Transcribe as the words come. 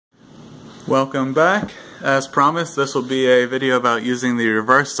Welcome back. As promised, this will be a video about using the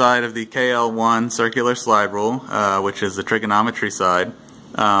reverse side of the KL-1 circular slide rule, which is the trigonometry side.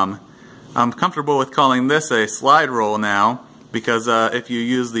 I'm comfortable with calling this a slide rule now because if you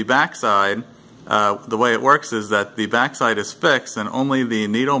use the back side, the way it works is that the back side is fixed and only the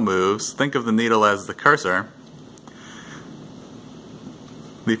needle moves. Think of the needle as the cursor.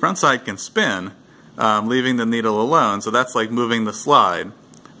 The front side can spin, leaving the needle alone, so that's like moving the slide.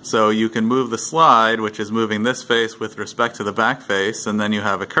 So you can move the slide, which is moving this face with respect to the back face, and then you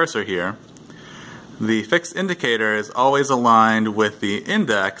have a cursor here. The fixed indicator is always aligned with the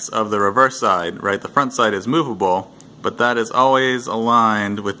index of the reverse side, right? The front side is movable, but that is always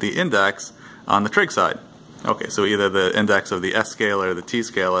aligned with the index on the trig side. Okay, so either the index of the S scale or the T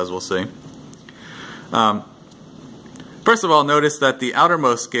scale, as we'll see. First of all, notice that the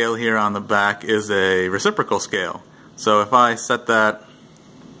outermost scale here on the back is a reciprocal scale. So if I set that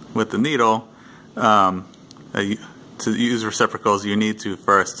with the needle, to use reciprocals you need to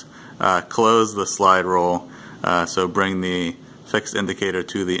first close the slide rule, so bring the fixed indicator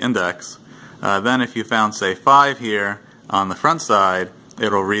to the index. Then if you found, say, 5 here on the front side,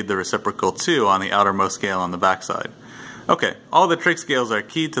 it'll read the reciprocal 2 on the outermost scale on the back side. Okay, all the trig scales are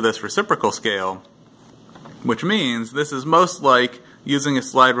keyed to this reciprocal scale, which means this is most like using a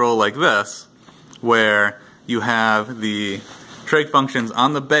slide rule like this, where you have the trig functions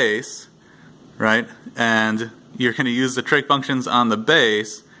on the base, right? And you're going to use the trig functions on the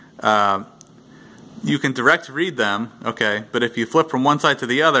base. You can direct read them, okay, but if you flip from one side to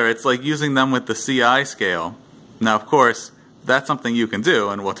the other, it's like using them with the CI scale. Now, of course, that's something you can do,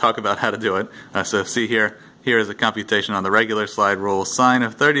 and we'll talk about how to do it. So see here is a computation on the regular slide rule. Sine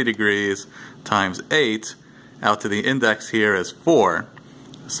of 30 degrees times 8 out to the index here is 4.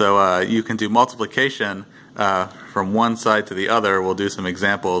 So you can do multiplication from one side to the other. We'll do some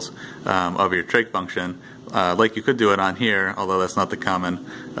examples of your trig function, like you could do it on here, although that's not the common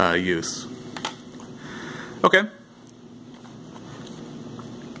use. Okay,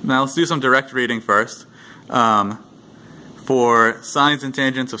 now let's do some direct reading first. For sines and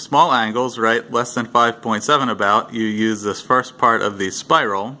tangents of small angles, right, less than 5.7 about, you use this first part of the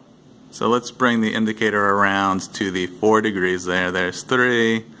spiral. So let's bring the indicator around to the 4 degrees there. There's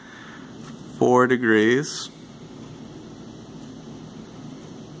 3, 4 degrees.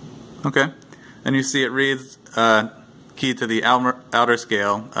 Okay, and you see it reads key to the outer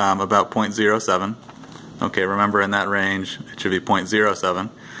scale about 0.07. Okay, remember in that range it should be 0.07.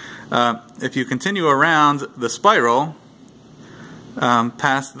 If you continue around the spiral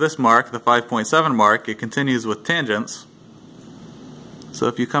past this mark, the 5.7 mark, it continues with tangents. So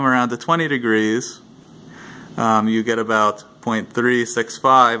if you come around to 20 degrees, you get about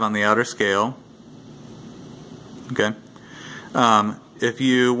 0.365 on the outer scale. Okay. If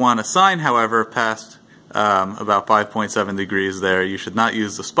you want a sine, however, past about 5.7 degrees there, you should not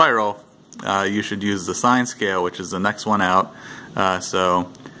use the spiral. You should use the sine scale, which is the next one out.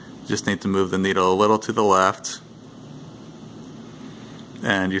 So just need to move the needle a little to the left.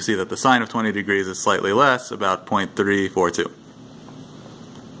 And you see that the sine of 20 degrees is slightly less, about 0.342.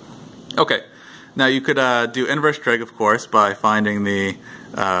 Okay, now you could do inverse trig, of course, by finding the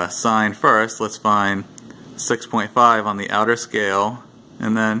sine first. Let's find 6.5 on the outer scale,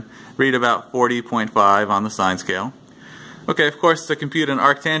 and then read about 40.5 on the sine scale. Okay, of course, to compute an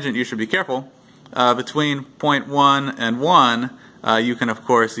arctangent, you should be careful. Between 0.1 and 1, you can, of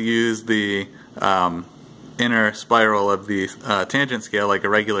course, use the inner spiral of the tangent scale, like a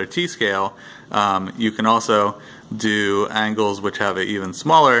regular T scale. You can also do angles which have an even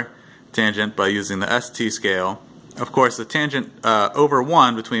smaller tangent by using the ST scale. Of course, the tangent over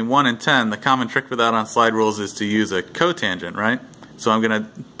 1, between 1 and 10, the common trick for that on slide rules is to use a cotangent, right? So I'm going to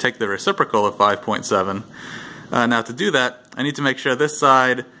take the reciprocal of 5.7. Now to do that, I need to make sure this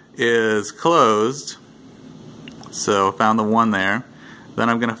side is closed. So found the 1 there. Then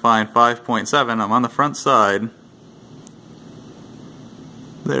I'm going to find 5.7. I'm on the front side.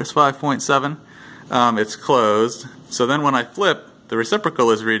 There's 5.7. It's closed. So then when I flip, the reciprocal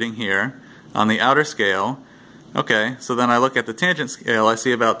is reading here on the outer scale. Okay, so then I look at the tangent scale, I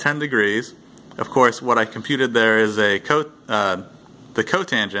see about 10 degrees. Of course, what I computed there is the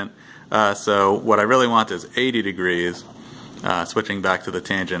cotangent, so what I really want is 80 degrees, switching back to the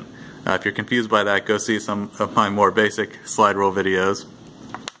tangent. If you're confused by that, go see some of my more basic slide rule videos.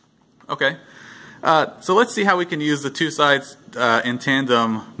 Okay, so let's see how we can use the two sides in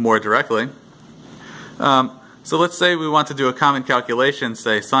tandem more directly. So let's say we want to do a common calculation,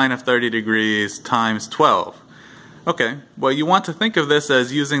 say sine of 30 degrees times 12. Okay, well you want to think of this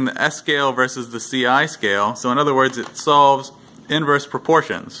as using the S scale versus the CI scale. So in other words, it solves inverse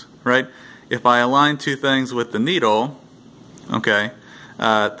proportions, right? if I align two things with the needle, okay,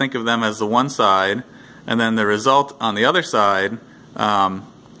 think of them as the one side, and then the result on the other side,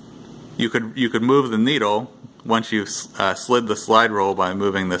 you could move the needle once you've slid the slide rule by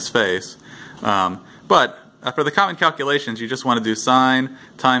moving this face. But for the common calculations, you just want to do sine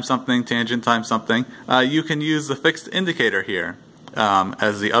times something, tangent times something. You can use the fixed indicator here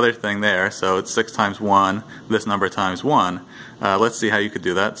as the other thing there. So it's 6 times 1, this number times 1. Let's see how you could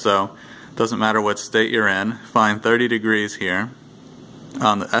do that. So it doesn't matter what state you're in. Find 30 degrees here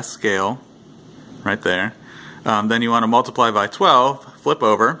on the S scale, right there. Then you want to multiply by 12, flip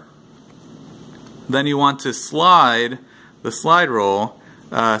over. Then you want to slide the slide rule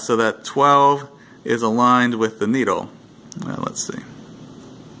so that 12 is aligned with the needle. Let's see.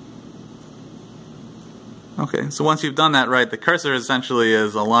 Okay, so once you've done that right, the cursor essentially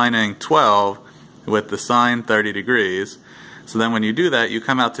is aligning 12 with the sine 30 degrees. So then when you do that, you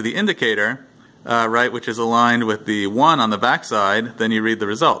come out to the indicator, right, which is aligned with the 1 on the back side. Then you read the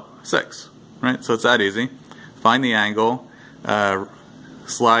result, 6. Right, so it's that easy. Find the angle,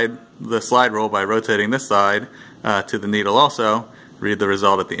 slide the slide rule by rotating this side to the needle also, read the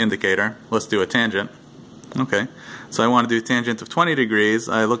result at the indicator. Let's do a tangent. Okay, so I want to do tangent of 20 degrees.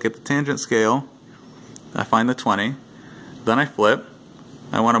 I look at the tangent scale, I find the 20, then I flip.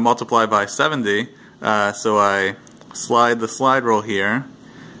 I want to multiply by 70, so I slide the slide rule here,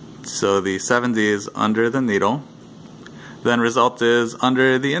 so the 70 is under the needle. Then result is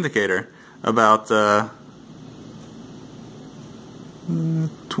under the indicator, about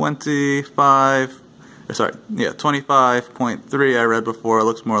 25.3 I read before. It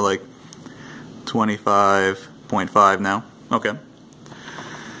looks more like 25.5 now. Okay.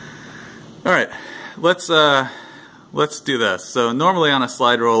 Alright, let's do this. So normally on a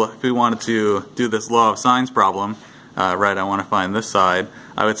slide rule, if we wanted to do this law of sines problem, right, I want to find this side,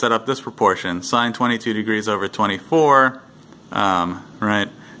 I would set up this proportion. Sine 22 degrees over 24, right,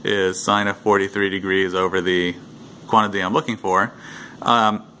 is sine of 43 degrees over the quantity I'm looking for.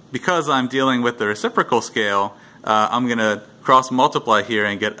 Because I'm dealing with the reciprocal scale, I'm going to cross multiply here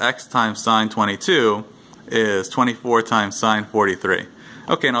and get x times sine 22 is 24 times sine 43.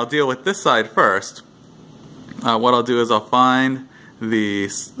 Okay, and I'll deal with this side first. What I'll do is I'll find the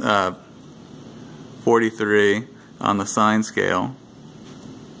 43 on the sine scale.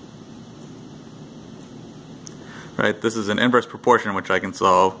 Right, this is an inverse proportion which I can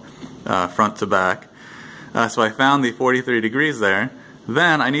solve front to back. So I found the 43 degrees there.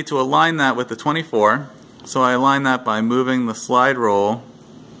 Then I need to align that with the 24. So I align that by moving the slide rule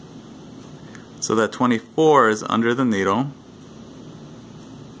so that 24 is under the needle.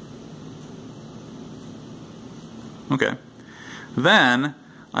 Okay. Then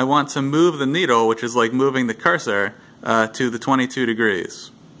I want to move the needle, which is like moving the cursor, to the 22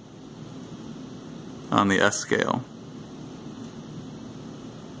 degrees on the S scale.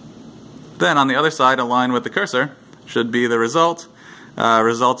 Then on the other side, align with the cursor, should be the result.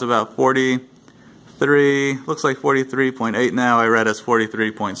 Result about 43, looks like 43.8 now. I read as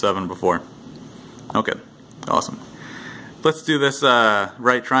 43.7 before. Okay, awesome. Let's do this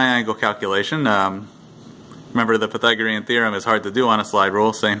right triangle calculation. Remember, the Pythagorean theorem is hard to do on a slide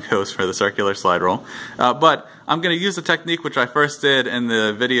rule. Same goes for the circular slide rule. But I'm going to use a technique which I first did in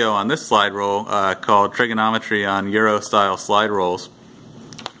the video on this slide rule called trigonometry on Euro-style slide rules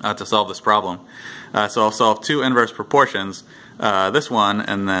to solve this problem. So I'll solve two inverse proportions, this one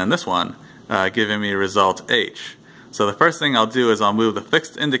and then this one, giving me result h. So the first thing I'll do is I'll move the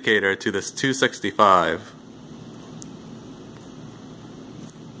fixed indicator to this 265.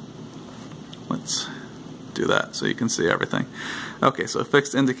 Let's do that so you can see everything. Okay, so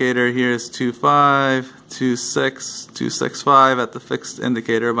fixed indicator here is 25, 26, 265 at the fixed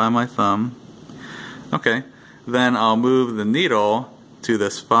indicator by my thumb. Okay, then I'll move the needle to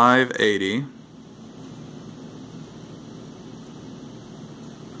this 580.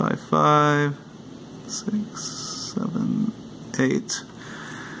 5, 6, 7, 8.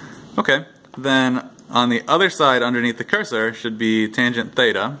 Okay, then on the other side underneath the cursor should be tangent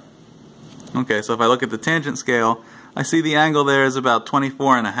theta. Okay, so if I look at the tangent scale, I see the angle there is about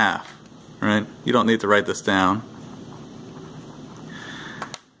 24.5. Right? You don't need to write this down.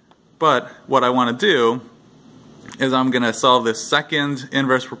 But what I want to do is I'm going to solve this second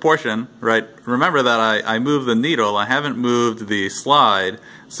inverse proportion. Right? Remember that I moved the needle. I haven't moved the slide,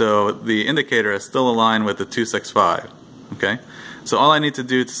 so the indicator is still aligned with the 265. Okay? So all I need to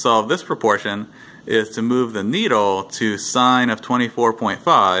do to solve this proportion is to move the needle to sine of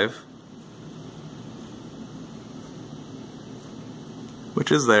 24.5,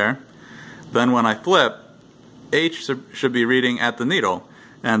 which is there. Then when I flip, h should be reading at the needle.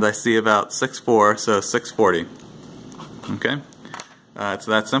 and I see about 6'4", so 640. Okay, it's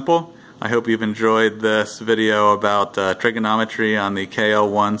that simple. I hope you've enjoyed this video about trigonometry on the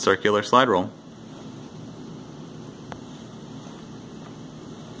KL-1 circular slide rule.